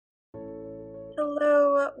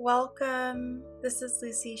Hello, welcome. This is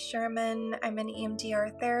Lucy Sherman. I'm an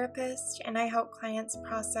EMDR therapist and I help clients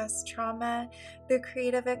process trauma through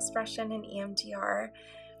creative expression in EMDR.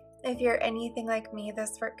 If you're anything like me,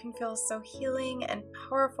 this work can feel so healing and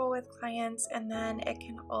powerful with clients, and then it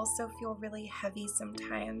can also feel really heavy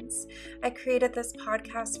sometimes. I created this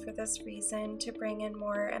podcast for this reason, to bring in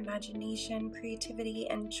more imagination, creativity,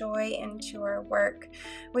 and joy into our work.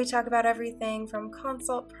 We talk about everything from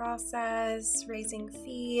consult process, raising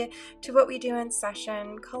fee, to what we do in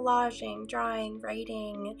session, collaging, drawing,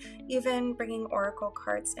 writing, even bringing oracle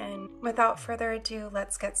cards in. Without further ado,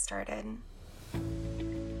 let's get started.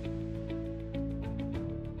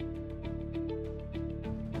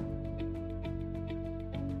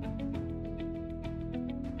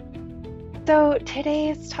 So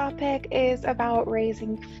today's topic is about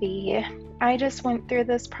raising fee. I just went through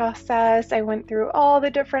this process. I went through all the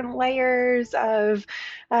different layers of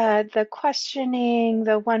the questioning,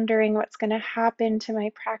 the wondering what's going to happen to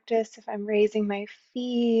my practice if I'm raising my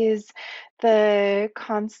fees, the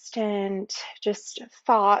constant just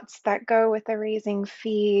thoughts that go with the raising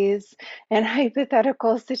fees and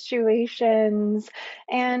hypothetical situations.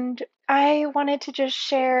 And I wanted to just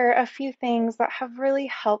share a few things that have really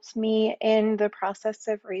helped me in the process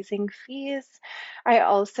of raising fees. I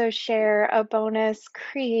also share a bonus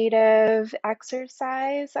creative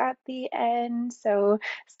exercise at the end, so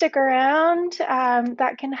stick around.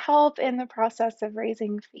 That can help in the process of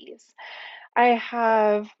raising fees. I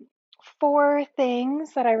have four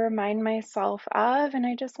things that I remind myself of, and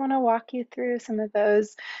I just want to walk you through some of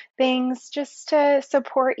those things just to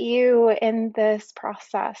support you in this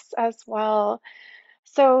process as well.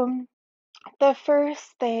 So, the first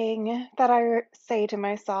thing that I say to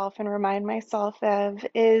myself and remind myself of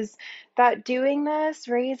is that doing this,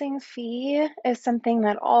 raising fee, is something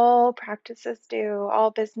that all practices do, all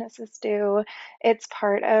businesses do. It's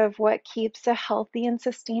part of what keeps a healthy and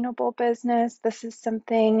sustainable business. This is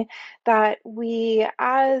something that we,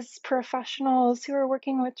 as professionals who are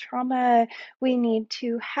working with trauma, we need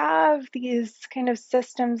to have these kind of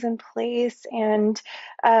systems in place and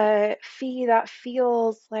a fee that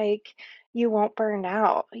feels like you won't burn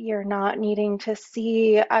out. You're not needing to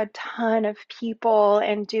see a ton of people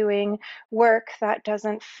and doing work that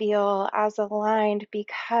doesn't feel as aligned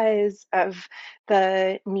because of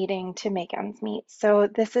the needing to make ends meet. So,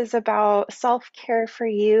 this is about self care for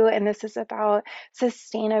you, and this is about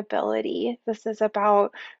sustainability. This is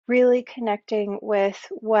about really connecting with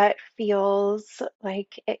what feels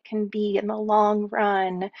like it can be in the long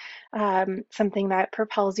run, something that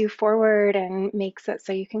propels you forward and makes it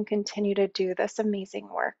so you can continue to do this amazing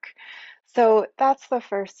work. So that's the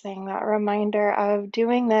first thing, that reminder of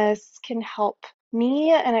doing this can help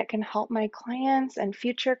me and it can help my clients and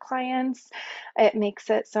future clients. It makes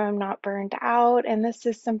it so I'm not burned out, and this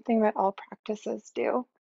is something that all practices do.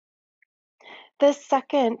 The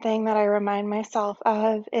second thing that I remind myself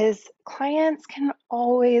of is clients can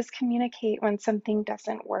always communicate when something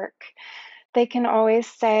doesn't work. They can always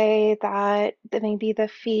say that maybe the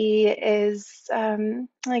fee is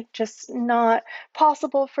like just not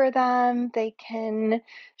possible for them. They can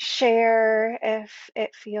share if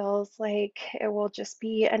it feels like it will just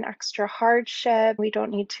be an extra hardship. We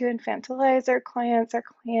don't need to infantilize our clients. Our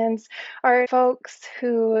clients are folks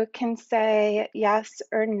who can say yes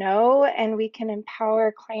or no, and we can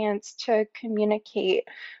empower clients to communicate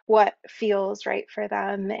what feels right for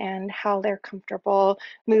them and how they're comfortable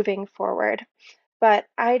moving forward. But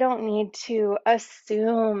I don't need to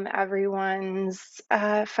assume everyone's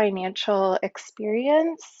financial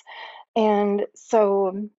experience. And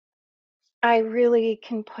so I really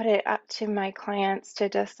can put it up to my clients to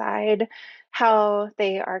decide how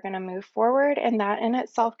they are going to move forward. And that in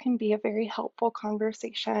itself can be a very helpful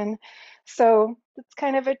conversation. So it's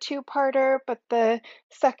kind of a two-parter, but the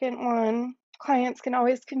second one, clients can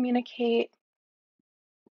always communicate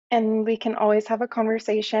and we can always have a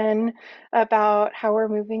conversation about how we're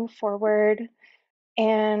moving forward.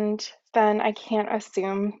 And then I can't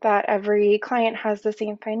assume that every client has the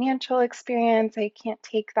same financial experience. I can't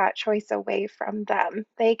take that choice away from them.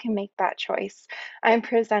 They can make that choice. I'm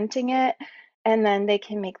presenting it, and then they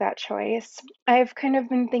can make that choice. I've kind of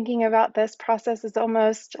been thinking about this process as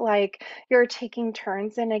almost like you're taking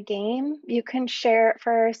turns in a game. You can share it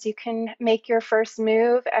first, you can make your first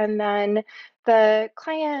move, and then the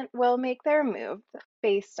client will make their move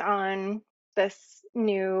based on this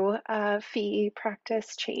new fee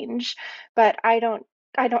practice change. But I don't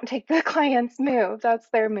take the client's move. That's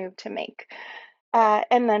their move to make.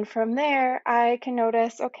 And then from there, I can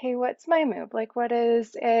notice, okay, what's my move? Like, what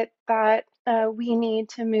is it that we need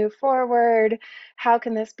to move forward. How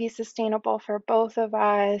can this be sustainable for both of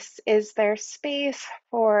us? Is there space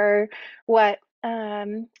for what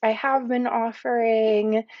I have been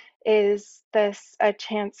offering? Is this a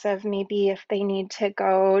chance of maybe if they need to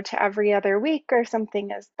go to every other week or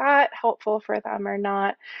something, is that helpful for them or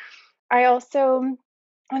not? I also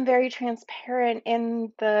am very transparent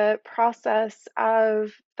in the process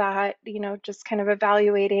of that, just kind of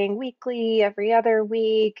evaluating weekly, every other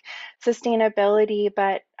week, sustainability.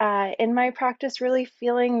 But in my practice, really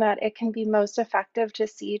feeling that it can be most effective to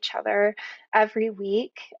see each other every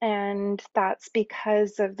week. And that's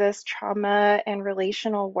because of this trauma and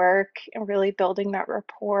relational work and really building that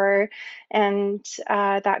rapport and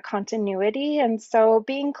that continuity. And so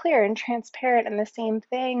being clear and transparent in the same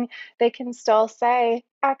thing, they can still say,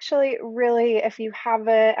 actually, really, if you have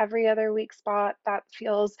a every other week spot, that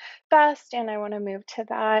feels best, and I want to move to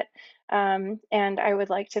that. And I would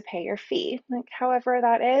like to pay your fee, like however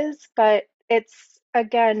that is. But it's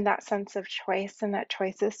again that sense of choice, and that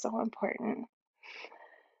choice is so important.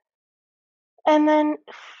 And then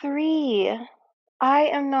three, I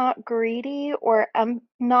am not greedy or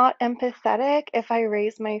not empathetic if I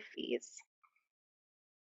raise my fees.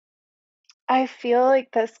 I feel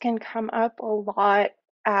like this can come up a lot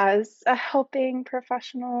as a helping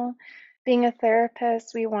professional. Being a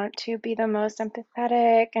therapist, we want to be the most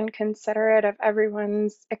empathetic and considerate of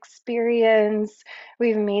everyone's experience.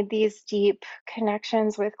 We've made these deep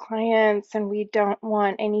connections with clients, and we don't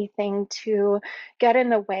want anything to get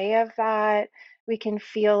in the way of that. We can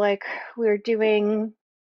feel like we're doing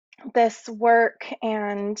this work,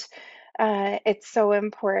 and it's so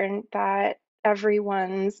important that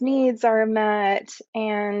everyone's needs are met.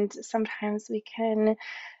 And sometimes we can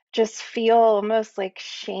just feel almost like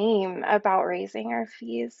shame about raising our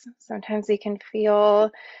fees. Sometimes we can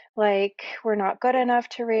feel like we're not good enough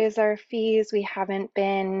to raise our fees. We haven't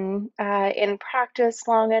been in practice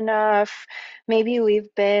long enough. Maybe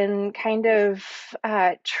we've been kind of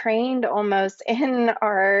trained almost in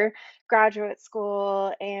our graduate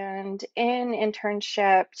school and in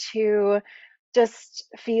internship to just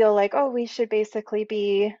feel like, oh, we should basically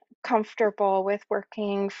be comfortable with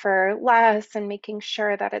working for less and making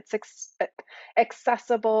sure that it's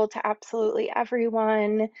accessible to absolutely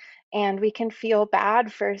everyone. And we can feel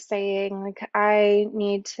bad for saying, like, I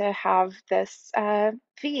need to have this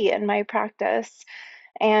fee in my practice.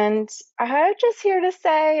 And I'm just here to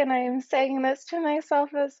say, and I am saying this to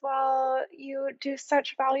myself as well, you do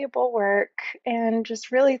such valuable work. And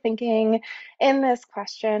just really thinking in this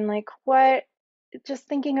question, like, what just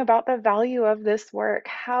thinking about the value of this work,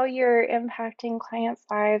 how you're impacting clients'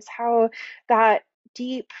 lives, how that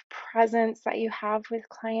deep presence that you have with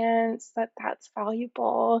clients, that's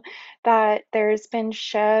valuable, that there's been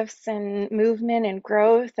shifts and movement and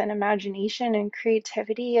growth and imagination and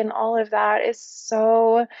creativity, and all of that is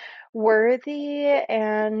so worthy.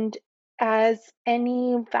 And as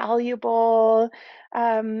any valuable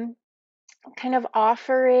um, kind of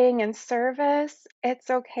offering and service, it's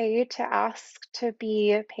okay to ask to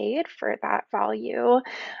be paid for that value.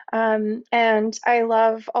 And I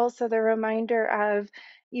love also the reminder of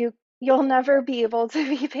you'll never be able to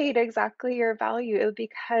be paid exactly your value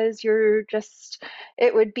because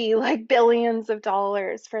it would be like billions of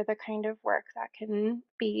dollars for the kind of work that can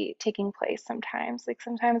be taking place sometimes. Like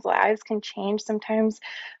sometimes lives can change, sometimes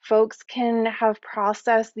folks can have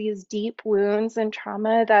processed these deep wounds and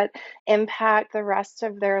trauma that impact the rest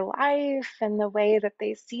of their life and the way that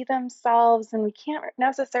they see themselves. And we can't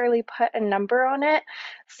necessarily put a number on it.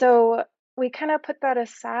 So we kind of put that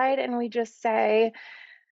aside and we just say,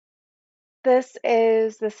 this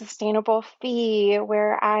is the sustainable fee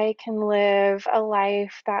where I can live a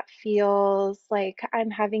life that feels like I'm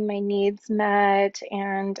having my needs met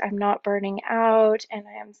and I'm not burning out and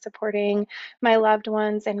I am supporting my loved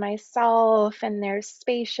ones and myself, and there's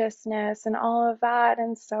spaciousness and all of that.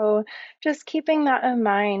 And so just keeping that in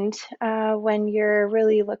mind when you're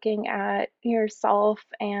really looking at yourself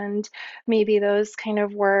and maybe those kind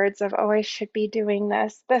of words of, oh, I should be doing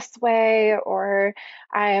this way, or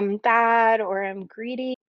I'm bad or I'm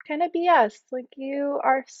greedy, kind of BS. Like you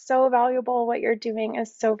are so valuable. What you're doing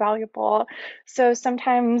is so valuable. So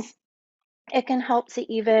sometimes it can help to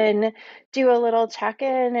even do a little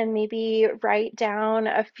check-in and maybe write down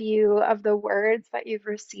a few of the words that you've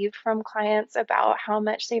received from clients about how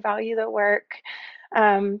much they value the work.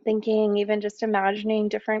 Thinking, even just imagining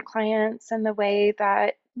different clients and the way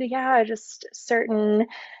that, yeah, just certain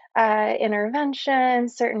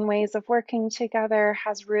interventions, certain ways of working together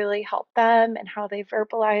has really helped them and how they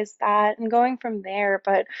verbalize that and going from there.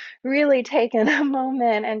 But really taking a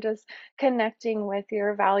moment and just connecting with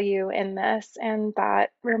your value in this and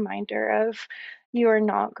that reminder of you are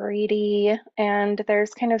not greedy, and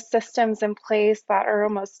there's kind of systems in place that are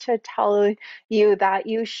almost to tell you that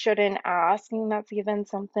you shouldn't ask. And that's even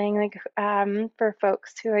something like for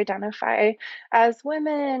folks who identify as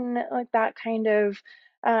women, like that kind of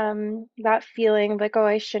that feeling like, oh,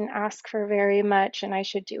 I shouldn't ask for very much and I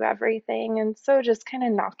should do everything. And so just kind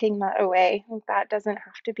of knocking that away. Like, that doesn't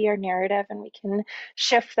have to be our narrative, and we can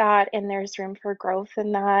shift that, and there's room for growth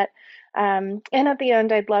in that. And at the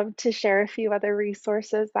end, I'd love to share a few other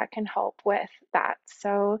resources that can help with that.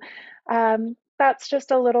 So that's just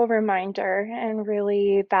a little reminder, and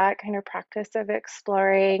really that kind of practice of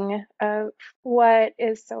exploring what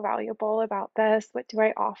is so valuable about this? What do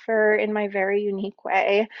I offer in my very unique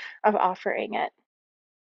way of offering it?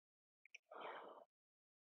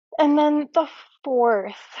 And then the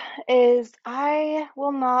fourth is I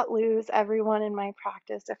will not lose everyone in my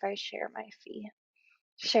practice if I share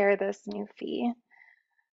this new fee.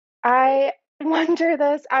 I wonder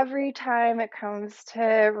this every time it comes to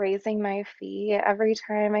raising my fee. Every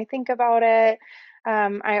time I think about it,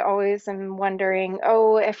 I always am wondering,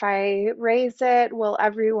 oh, if I raise it, will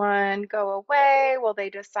everyone go away? Will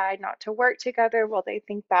they decide not to work together? Will they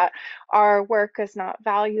think that our work is not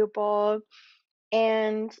valuable?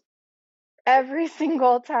 And every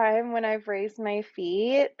single time when I've raised my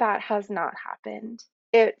fee, that has not happened.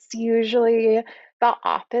 It's usually the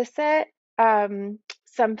opposite.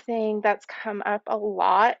 Something that's come up a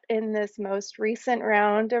lot in this most recent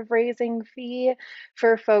round of raising fee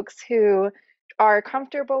for folks who are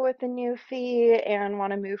comfortable with the new fee and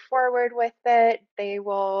want to move forward with it, they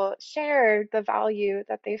will share the value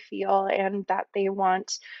that they feel and that they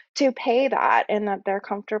want to pay that and that they're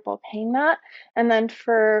comfortable paying that. And then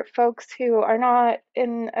for folks who are not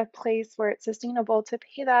in a place where it's sustainable to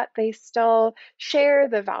pay that, they still share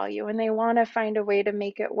the value and they want to find a way to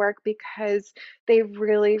make it work because they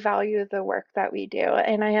really value the work that we do.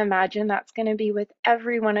 And I imagine that's going to be with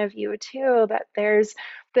every one of you too, that there's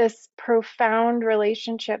this profound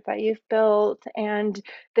relationship that you've built and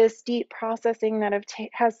this deep processing that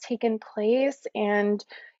has taken place, and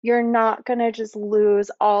you're not going to just lose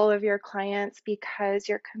all of your clients because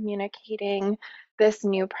you're communicating this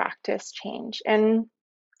new practice change. And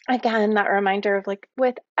again, that reminder of like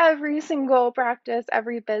with every single practice,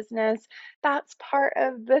 every business, that's part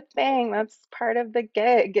of the thing. That's part of the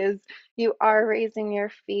gig is you are raising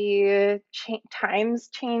your fee. Times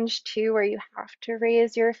change too, where you have to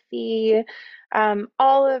raise your fee.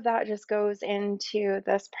 All of that just goes into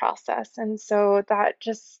this process. And so that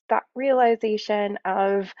realization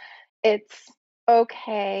of it's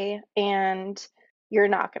okay and you're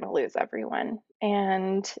not going to lose everyone.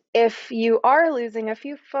 And if you are losing a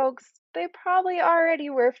few folks, they probably already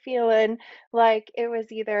were feeling like it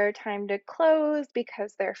was either time to close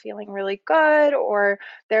because they're feeling really good or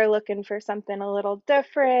they're looking for something a little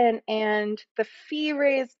different. And the fee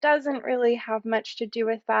raise doesn't really have much to do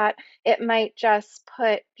with that. It might just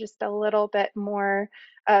put just a little bit more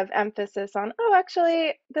of emphasis on, oh,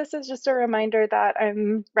 actually, this is just a reminder that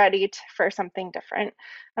I'm ready for something different,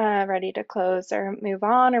 ready to close or move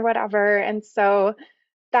on or whatever. And so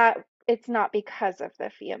that it's not because of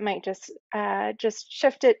the fee. It might just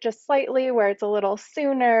shift it just slightly where it's a little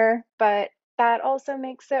sooner, but that also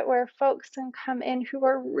makes it where folks can come in who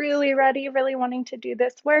are really ready, really wanting to do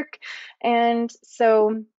this work. And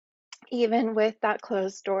so even with that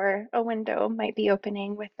closed door, a window might be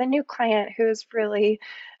opening with the new client who's really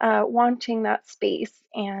wanting that space.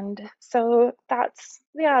 And so that's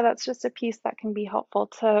just a piece that can be helpful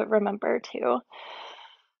to remember too.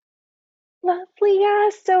 Lovely. Yeah.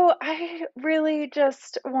 So I really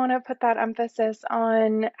just want to put that emphasis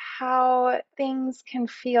on how things can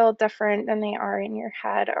feel different than they are in your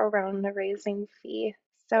head around the raising fee.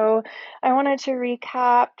 So I wanted to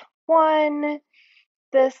recap. One,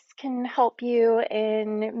 this can help you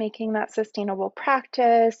in making that sustainable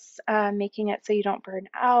practice, making it so you don't burn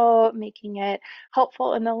out, making it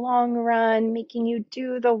helpful in the long run, making you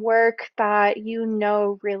do the work that you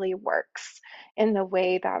know really works in the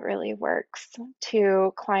way that really works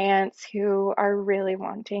to clients who are really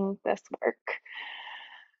wanting this work.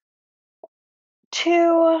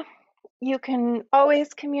 Two, you can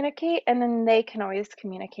always communicate and then they can always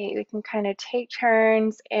communicate. We can kind of take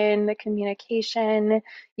turns in the communication.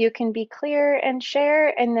 You can be clear and share,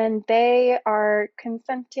 and then they are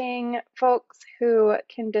consenting folks who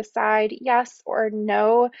can decide yes or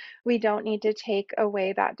no. We don't need to take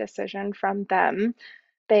away that decision from them.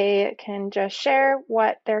 They can just share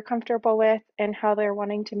what they're comfortable with and how they're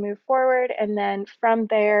wanting to move forward. And then from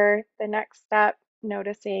there, the next step,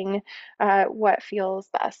 noticing what feels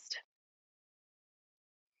best.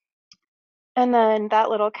 And then that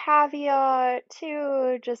little caveat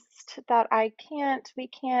too, just that we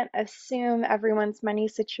can't assume everyone's money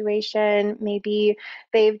situation. Maybe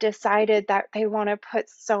they've decided that they want to put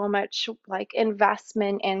so much like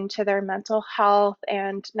investment into their mental health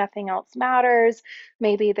and nothing else matters.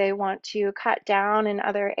 Maybe they want to cut down in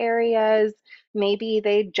other areas. Maybe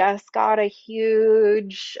they just got a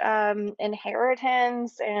huge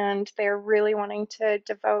inheritance and they're really wanting to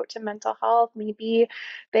devote to mental health. Maybe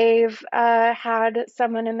they've had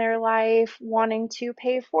someone in their life wanting to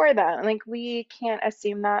pay for them. Like, we can't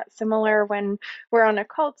assume that. Similar when we're on a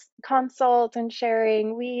consult and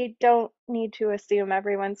sharing, we don't need to assume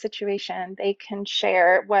everyone's situation. They can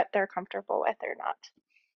share what they're comfortable with or not.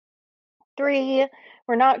 Three,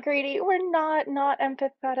 we're not greedy, we're not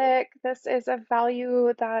empathetic. This is a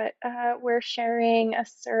value that we're sharing, a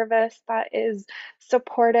service that is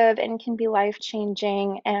supportive and can be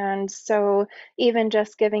life-changing. And so even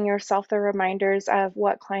just giving yourself the reminders of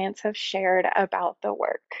what clients have shared about the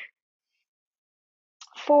work.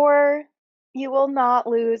 Four, you will not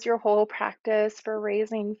lose your whole practice for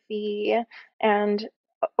raising fee. And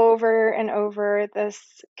over and over, this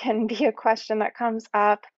can be a question that comes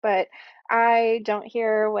up, but I don't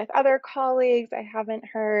hear with other colleagues, I haven't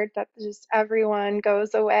heard that just everyone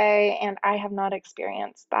goes away, and I have not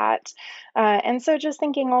experienced that. And so just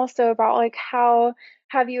thinking also about like, how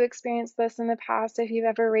have you experienced this in the past? If you've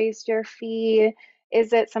ever raised your fee,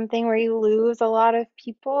 is it something where you lose a lot of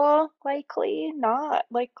people? Likely not.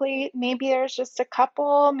 Likely, maybe there's just a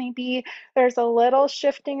couple, maybe there's a little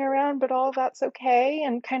shifting around, but all of that's okay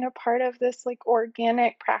and kind of part of this like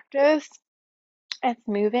organic practice. It's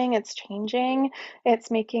moving, it's changing,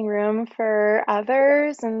 it's making room for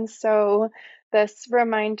others. And so, this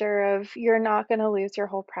reminder of you're not going to lose your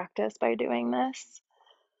whole practice by doing this.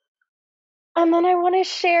 And then I want to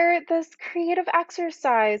share this creative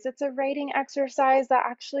exercise. It's a writing exercise that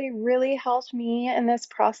actually really helped me in this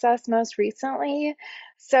process most recently.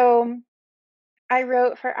 So, I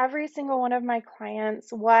wrote for every single one of my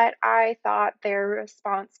clients what I thought their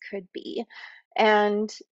response could be.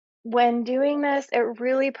 And when doing this, it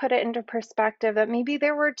really put it into perspective that maybe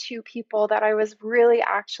there were two people that I was really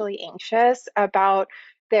actually anxious about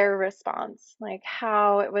their response, like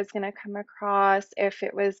how it was going to come across, if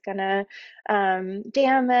it was going to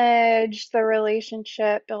damage the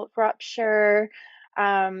relationship, build rupture.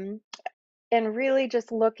 Um, and really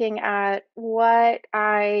just looking at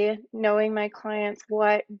knowing my clients,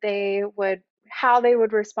 how they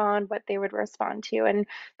would respond, what they would respond to. And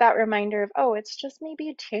that reminder of, oh, it's just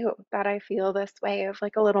maybe two that I feel this way, of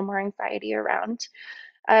like a little more anxiety around.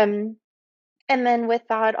 Um, and then with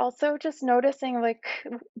that, also just noticing like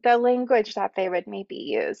the language that they would maybe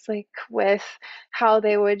use, like with how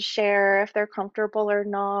they would share, if they're comfortable or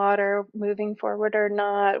not, or moving forward or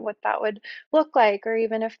not, what that would look like, or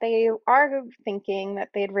even if they are thinking that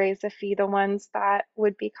they'd raise a fee, the ones that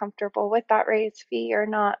would be comfortable with that raised fee or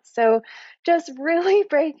not. So just really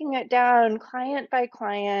breaking it down client by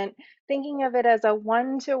client, thinking of it as a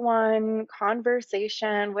one-to-one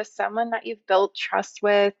conversation with someone that you've built trust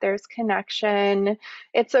with. There's connection,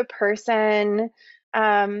 it's a person.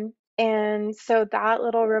 And so that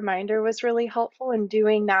little reminder was really helpful in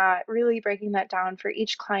doing that, really breaking that down for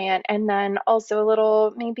each client. And then also a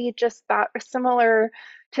little, maybe just that similar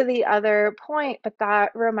to the other point, but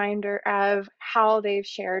that reminder of how they've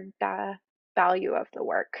shared the value of the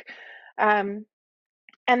work. Um,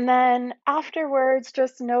 and then afterwards,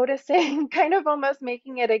 just noticing, kind of almost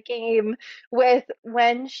making it a game with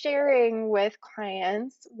when sharing with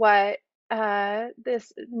clients what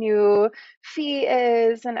this new fee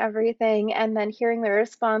is and everything, and then hearing their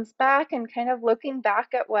response back and kind of looking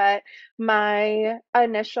back at what my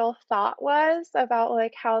initial thought was about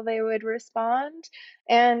like how they would respond,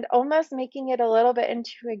 and almost making it a little bit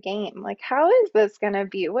into a game. Like, how is this going to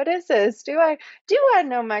be? What is this? Do I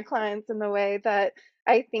know my clients in the way that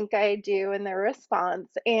I think I do in their response?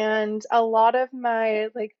 And a lot of my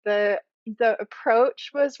like the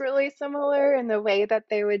approach was really similar in the way that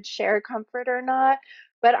they would share comfort or not.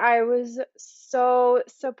 But I was so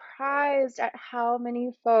surprised at how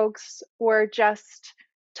many folks were just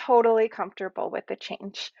totally comfortable with the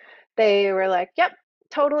change. They were like, yep,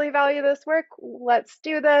 totally value this work. Let's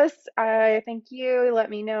do this. I thank you. Let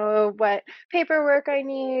me know what paperwork I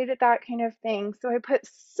need, that kind of thing. So I put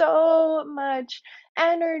so much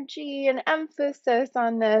energy and emphasis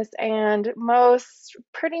on this, and most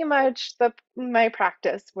pretty much the my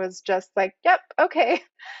practice was just like, yep, okay.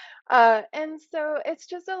 And so it's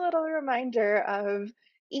just a little reminder of,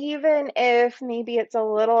 even if maybe it's a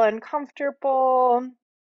little uncomfortable,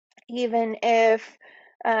 even if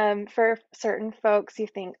for certain folks you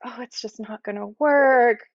think, oh, it's just not going to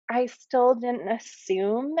work, I still didn't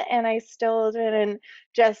assume, and I still didn't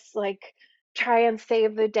just like try and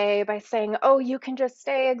save the day by saying, oh, you can just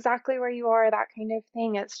stay exactly where you are, that kind of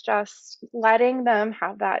thing. It's just letting them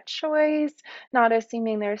have that choice, not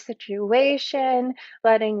assuming their situation,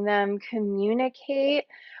 letting them communicate.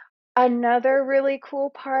 Another really cool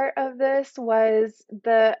part of this was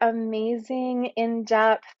the amazing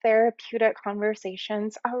in-depth therapeutic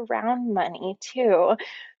conversations around money too.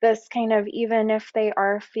 This kind of, even if they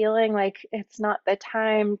are feeling like it's not the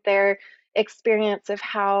time, their experience of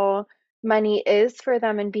how money is for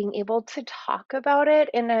them and being able to talk about it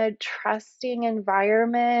in a trusting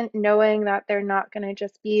environment, knowing that they're not going to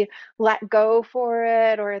just be let go for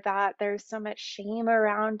it, or that there's so much shame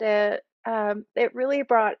around it. It really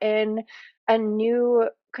brought in a new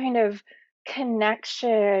kind of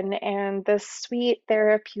connection and the sweet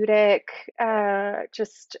therapeutic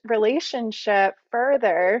just relationship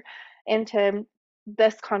further into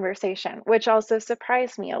this conversation, which also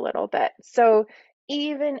surprised me a little bit. So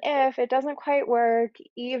even if it doesn't quite work,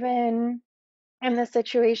 even in the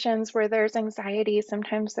situations where there's anxiety,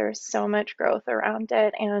 sometimes there's so much growth around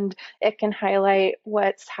it, and it can highlight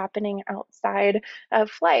what's happening outside of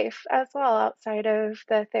life as well, outside of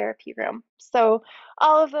the therapy room. So,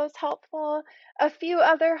 all of those helpful. A few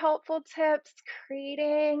other helpful tips: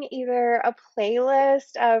 creating either a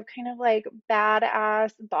playlist of kind of like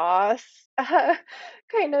badass boss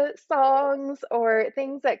kind of songs, or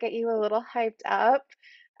things that get you a little hyped up.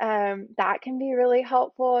 That can be really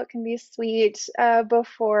helpful. It can be sweet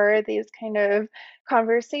before these kind of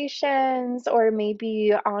conversations, or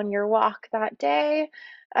maybe on your walk that day.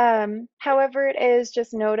 However it is,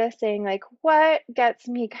 just noticing like what gets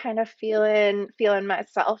me kind of feeling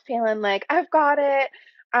myself, feeling like I've got it.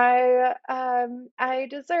 I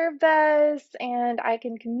deserve this, and I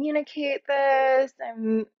can communicate this,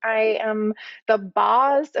 and I am the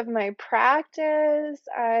boss of my practice.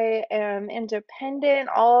 I am independent,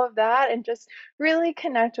 all of that, and just really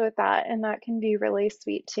connect with that. And that can be really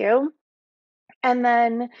sweet too. And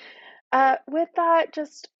then with that,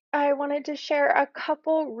 just I wanted to share a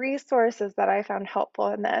couple resources that I found helpful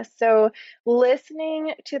in this. So,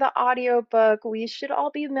 listening to the audiobook We Should All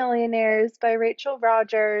Be Millionaires by Rachel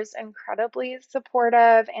Rogers, incredibly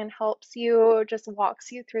supportive and helps you, just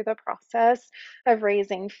walks you through the process of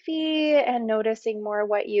raising fee and noticing more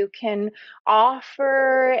what you can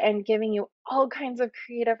offer, and giving you all kinds of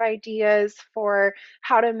creative ideas for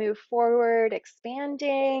how to move forward,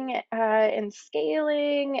 expanding and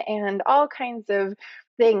scaling, and all kinds of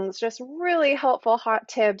things. Just really helpful hot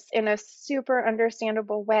tips in a super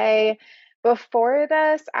understandable way. Before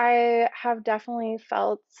this, I have definitely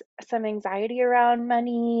felt some anxiety around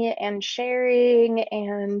money and sharing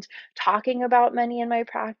and talking about money in my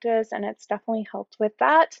practice, and it's definitely helped with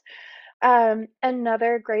that.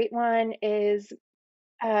 Another great one is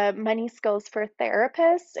Money Skills for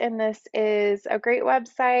Therapists, and this is a great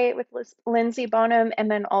website with Lindsay Bonham.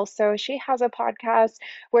 And then also, she has a podcast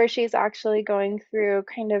where she's actually going through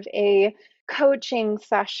kind of a coaching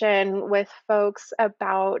session with folks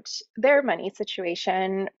about their money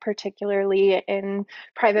situation, particularly in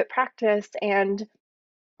private practice. And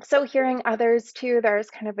so hearing others too, there's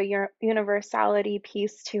kind of a universality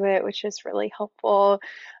piece to it, which is really helpful,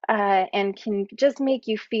 and can just make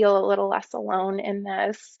you feel a little less alone in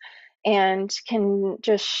this, and can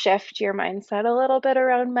just shift your mindset a little bit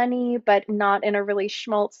around money, but not in a really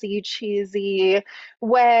schmaltzy, cheesy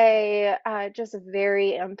way. Just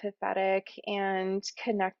very empathetic and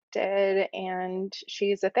connected. And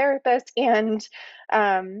she's a therapist, and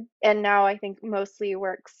now I think mostly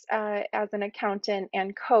works as an accountant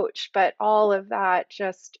and coach, but all of that,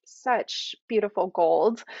 just such beautiful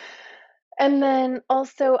gold. And then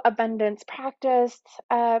also Abundance Practice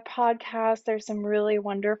podcast. There's some really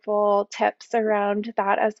wonderful tips around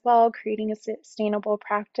that as well, creating a sustainable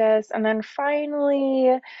practice. And then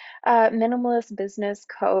finally, Minimalist Business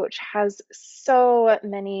Coach has so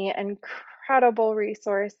many incredible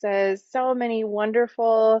resources, so many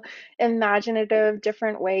wonderful, imaginative,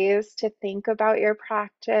 different ways to think about your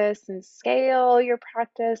practice and scale your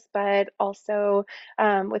practice, but also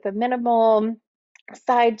with a minimal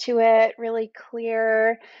side to it, really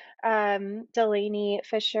clear. Delaney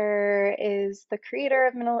Fisher is the creator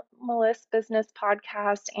of Minimalist Business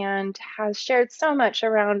Podcast and has shared so much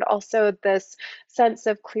around also this sense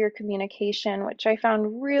of clear communication, which I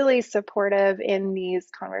found really supportive in these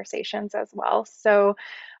conversations as well. So,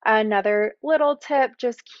 another little tip,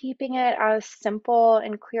 just keeping it as simple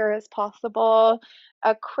and clear as possible.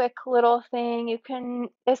 A quick little thing you can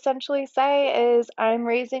essentially say is, I'm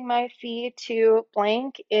raising my fee to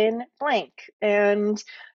blank in blank, and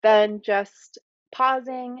then just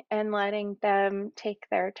pausing and letting them take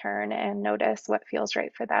their turn and notice what feels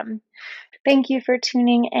right for them. Thank you for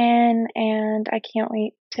tuning in, and I can't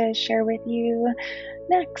wait to share with you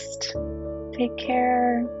next. Take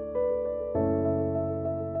care.